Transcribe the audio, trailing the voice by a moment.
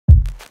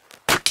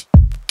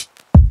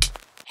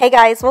Hey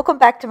guys, welcome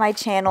back to my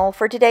channel.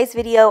 For today's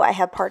video, I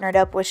have partnered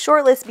up with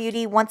Shortlist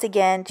Beauty once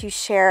again to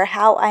share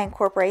how I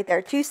incorporate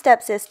their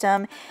two-step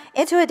system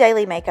into a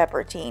daily makeup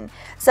routine.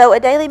 So a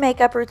daily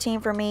makeup routine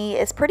for me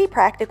is pretty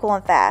practical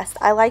and fast.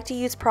 I like to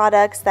use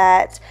products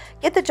that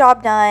get the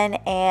job done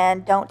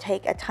and don't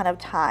take a ton of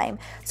time.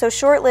 So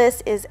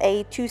Shortlist is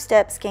a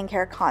two-step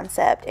skincare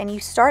concept, and you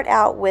start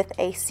out with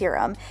a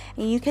serum,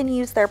 and you can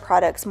use their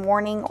products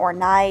morning or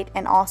night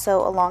and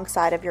also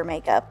alongside of your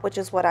makeup, which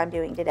is what I'm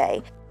doing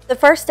today. The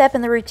first step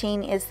in the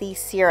routine is the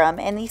serum,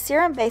 and the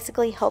serum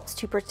basically helps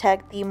to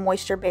protect the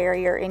moisture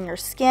barrier in your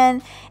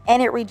skin,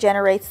 and it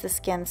regenerates the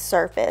skin's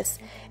surface.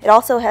 It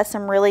also has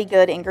some really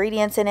good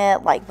ingredients in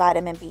it like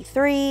vitamin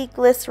B3,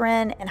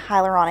 glycerin, and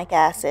hyaluronic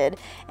acid.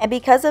 And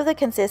because of the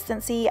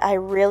consistency, I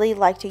really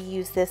like to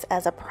use this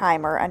as a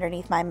primer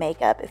underneath my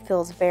makeup. It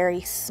feels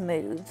very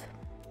smooth.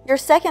 Your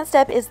second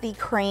step is the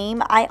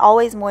cream. I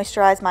always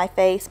moisturize my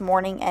face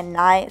morning and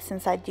night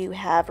since I do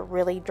have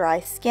really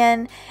dry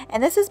skin.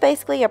 And this is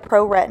basically a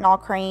pro retinol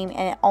cream,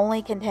 and it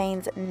only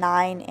contains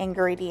 9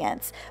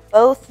 ingredients.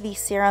 Both the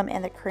serum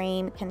and the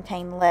cream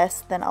contain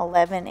less than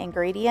 11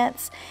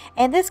 ingredients.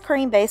 And this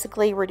cream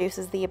basically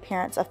reduces the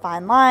appearance of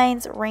fine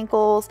lines,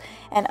 wrinkles,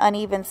 and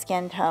uneven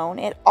skin tone.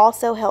 It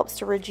also helps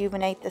to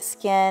rejuvenate the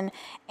skin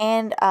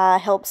and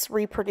helps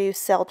reproduce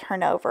cell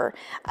turnover.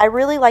 I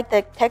really like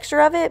the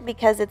texture of it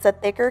because it's a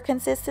thicker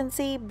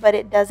consistency, but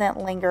it doesn't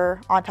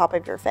linger on top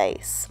of your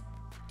face.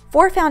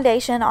 For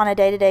foundation on a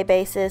day-to-day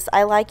basis,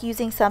 I like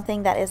using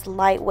something that is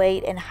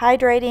lightweight and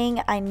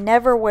hydrating. I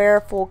never wear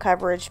full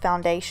coverage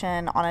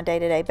foundation on a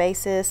day-to-day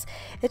basis.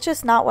 It's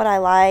just not what I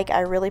like.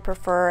 I really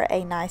prefer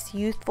a nice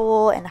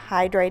youthful and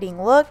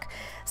hydrating look.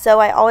 So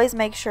I always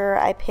make sure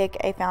I pick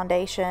a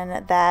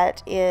foundation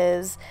that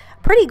is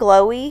pretty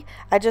glowy.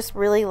 I just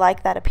really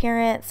like that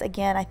appearance.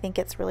 Again, I think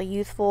it's really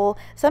youthful.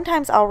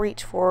 Sometimes I'll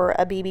reach for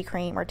a BB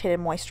cream or tinted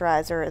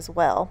moisturizer as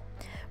well.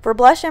 For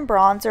blush and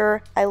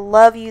bronzer, I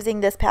love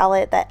using this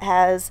palette that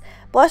has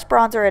blush,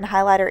 bronzer, and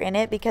highlighter in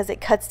it because it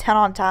cuts down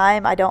on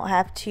time. I don't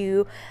have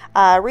to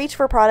reach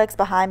for products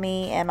behind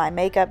me in my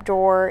makeup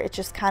drawer. It's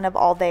just kind of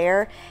all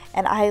there.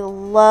 And I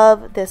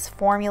love this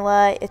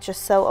formula. It's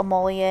just so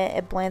emollient.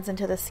 It blends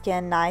into the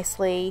skin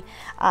nicely.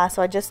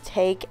 So I just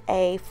take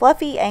a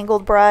fluffy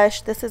angled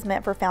brush. This is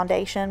meant for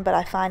foundation, but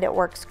I find it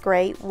works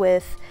great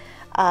with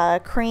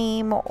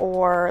cream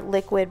or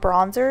liquid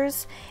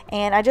bronzers,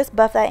 and I just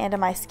buff that into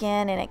my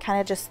skin, and it kind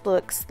of just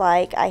looks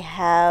like I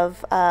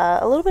have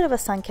a little bit of a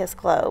sun-kissed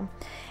glow.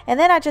 And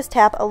then I just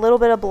tap a little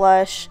bit of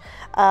blush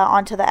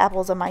onto the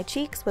apples of my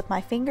cheeks with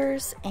my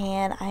fingers,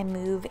 and I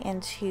move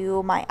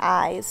into my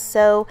eyes.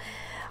 So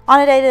on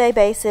a day-to-day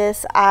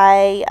basis,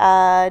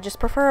 I just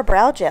prefer a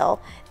brow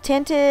gel.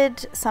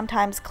 Tinted,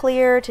 sometimes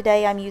clear.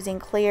 Today I'm using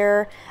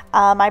clear.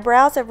 My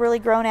brows have really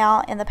grown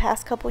out in the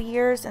past couple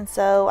years, and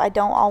so I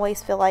don't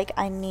always feel like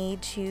I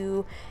need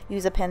to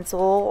use a pencil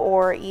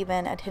or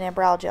even a tinted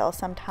brow gel.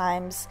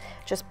 Sometimes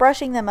just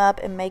brushing them up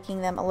and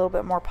making them a little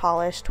bit more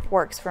polished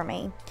works for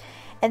me.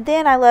 And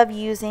then I love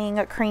using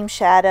a cream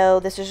shadow.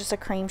 This is just a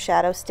cream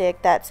shadow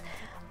stick that's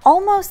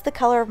almost the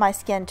color of my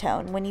skin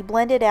tone. When you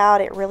blend it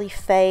out, it really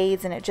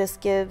fades, and it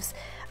just gives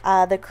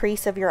the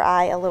crease of your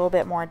eye a little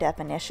bit more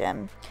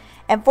definition.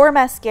 And for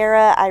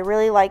mascara, I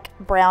really like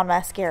brown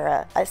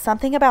mascara.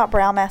 Something about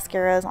brown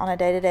mascaras on a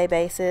day-to-day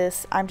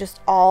basis, I'm just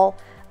all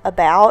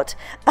about.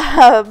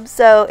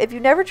 So if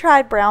you've never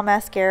tried brown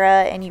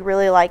mascara and you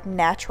really like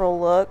natural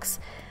looks,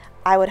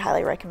 I would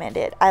highly recommend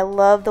it. I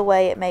love the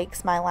way it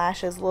makes my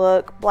lashes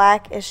look.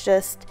 Black is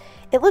just,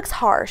 it looks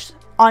harsh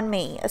on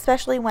me,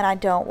 especially when I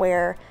don't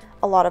wear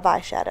a lot of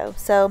eyeshadow.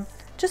 So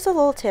just a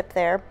little tip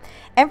there.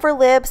 And for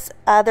lips,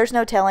 there's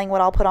no telling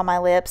what I'll put on my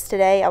lips.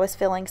 Today I was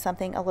feeling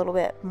something a little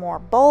bit more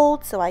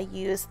bold, so I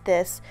used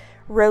this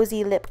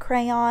rosy lip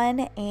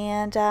crayon,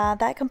 and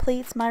that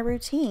completes my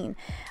routine.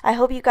 I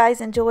hope you guys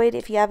enjoyed.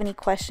 If you have any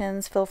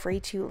questions, feel free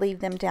to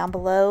leave them down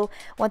below.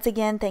 Once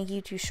again, thank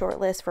you to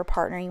Shortlist for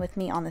partnering with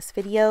me on this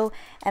video,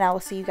 and I will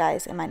see you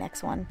guys in my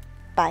next one.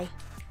 Bye.